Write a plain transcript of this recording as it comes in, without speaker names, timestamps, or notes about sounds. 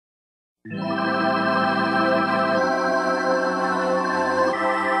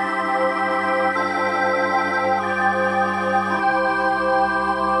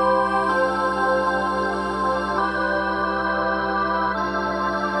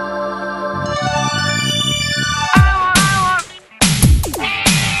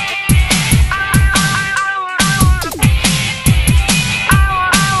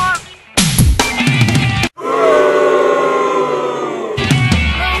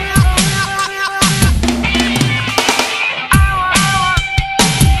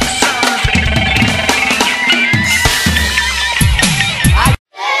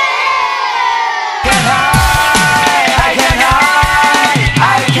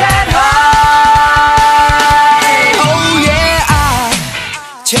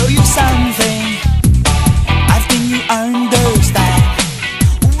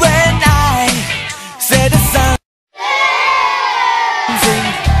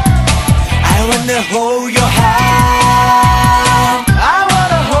Hold your hand. I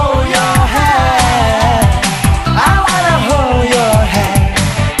wanna hold your hand. I wanna hold your hand.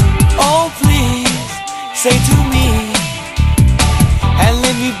 Oh please, say to me, and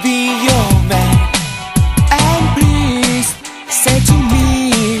let me be your man. And please, say to me,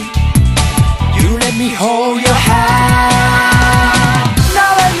 you let me hold your hand.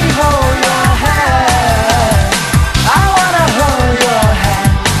 Now let me hold your hand. I wanna hold your hand.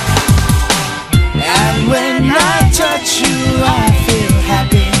 And when I touch you, I feel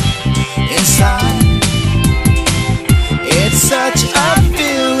happy inside. It's such a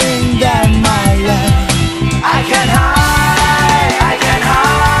feeling that my love I can't hide, I can't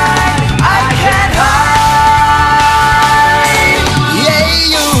hide, I can't hide. Yeah,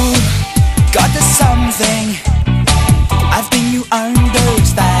 you got the something I think you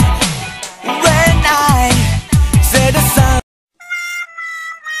understand. When I say the something,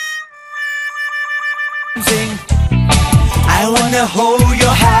 I wanna hold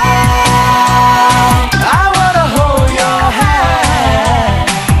your hand. I wanna hold your hand.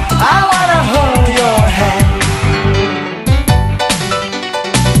 I wanna hold your hand.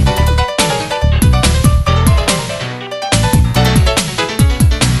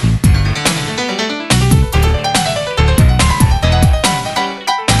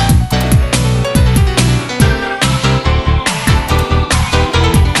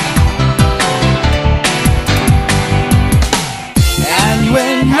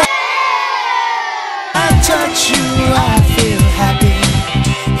 When I touch you, I feel happy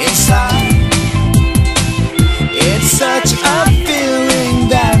inside. It's such a feeling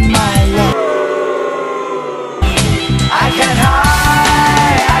that my love I can't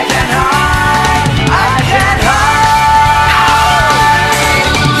hide, I can't hide, I can't hide.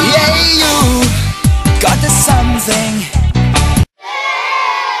 Yeah, you got the something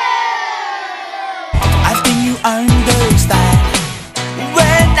I think you understand.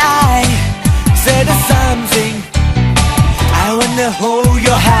 When I say the something, I wanna hold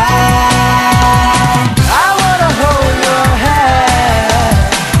your hand. I wanna hold your hand.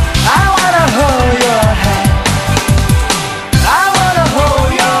 I wanna hold your hand. I wanna hold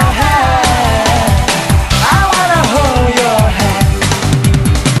your hand. I wanna hold your hand.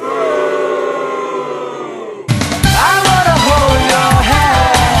 I wanna hold your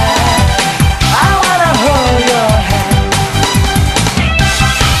hand.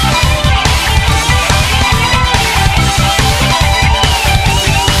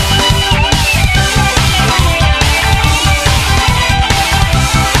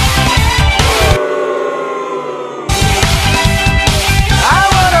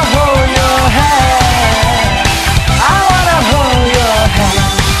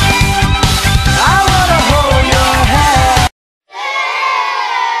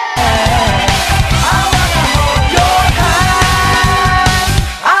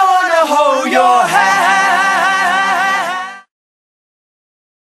 I wanna hold your hand.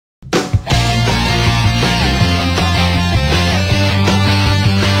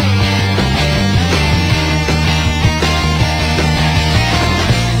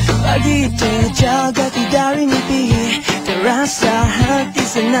 Pagi terjaga dari mimpi, terasa hati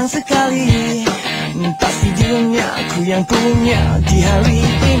senang sekali. Pasti dirinya aku yang punya di hari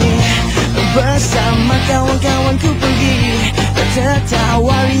ini. Bersama kawan-kawanku pergi,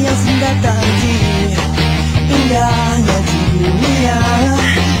 tertawari yang singgah tadi. Indahnya dunia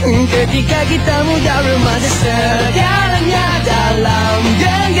ketika kita muda remaja, segalanya dalam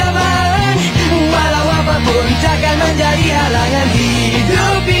genggaman. Walau apapun takkan menjadi halangan,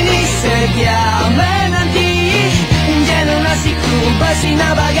 hidup ini setia menanti. Generasiku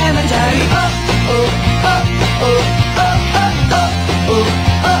bersinar bagai mentari. Oh oh oh oh oh oh oh oh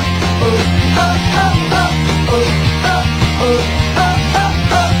oh oh.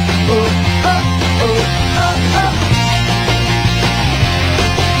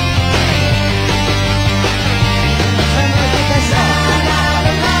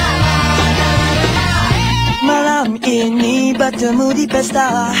 bertemu di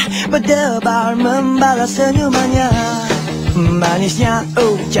pesta, berdebar membalas senyumannya. Manisnya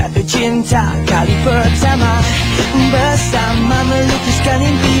jatuh cinta kali pertama, bersama melukiskan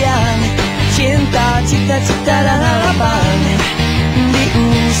impian cinta, cita-cita dan harapan. Di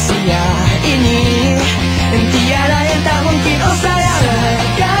usia ini tiada yang tak mungkin, oh sayang.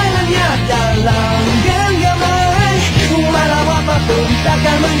 Segalanya dalam genggaman, walau apapun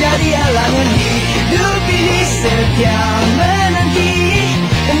takkan menjadi halangan. Hidup ini setia menanti,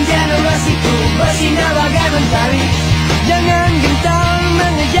 generasiku bersinar bagai mentari. Jangan gentar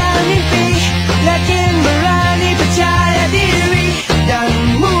mengejar mimpi, yakin berani percaya diri, dan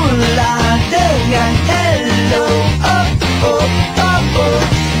mula dengan hello. Oh oh oh oh.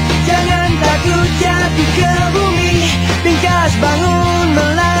 Jangan takut jatuh ke bumi, ringkas bangun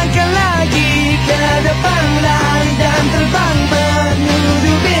melangkah lagi ke depan, lari dan terbang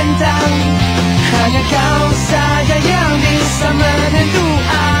menuju bintang. Hanya kau saja yang bisa menentu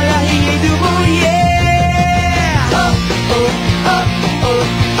arah hidupmu, yeah. Oh oh oh oh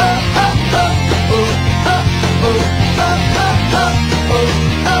oh oh oh oh oh oh oh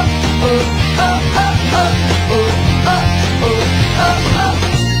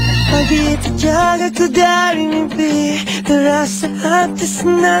pagi terjaga ku dari mimpi, terasa hati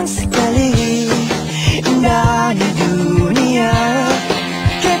senang sekali. Indah di dunia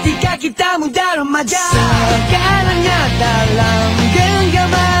ketika kita muda remaja, segalanya dalam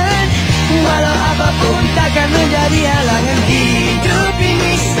genggaman, walau apapun takkan menjadi halangan. Hidup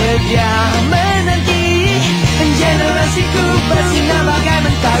ini sedia menanti, generasiku bersinar bagai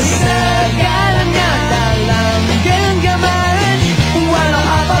mentari. Segalanya dalam genggaman, walau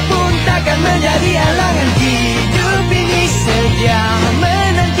apapun takkan menjadi halangan. Hidup ini sedia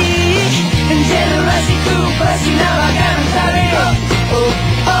menanti, generasiku bersinar bagai mentari. Oh oh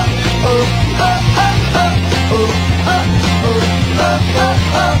oh oh oh oh oh oh oh oh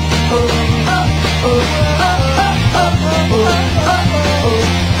oh oh.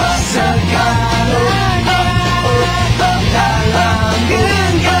 Segalanya dalam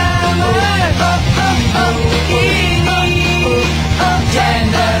genggaman ini,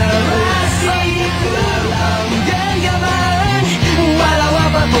 generasiku dalam genggaman, walau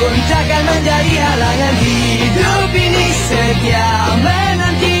apapun takkan menjadi halangan. Hidup ini setia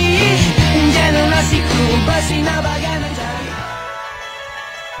menanti, generasiku bersinar bagai mentari.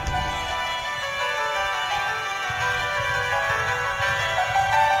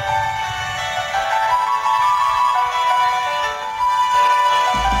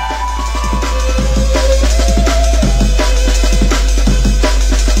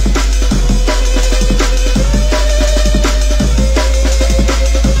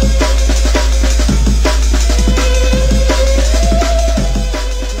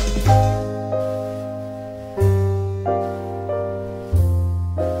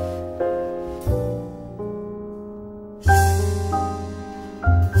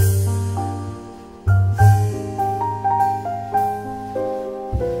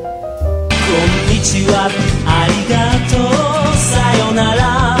 Konnichiwa, ありがとう、さよな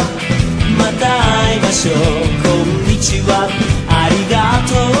ら、また会いましょう。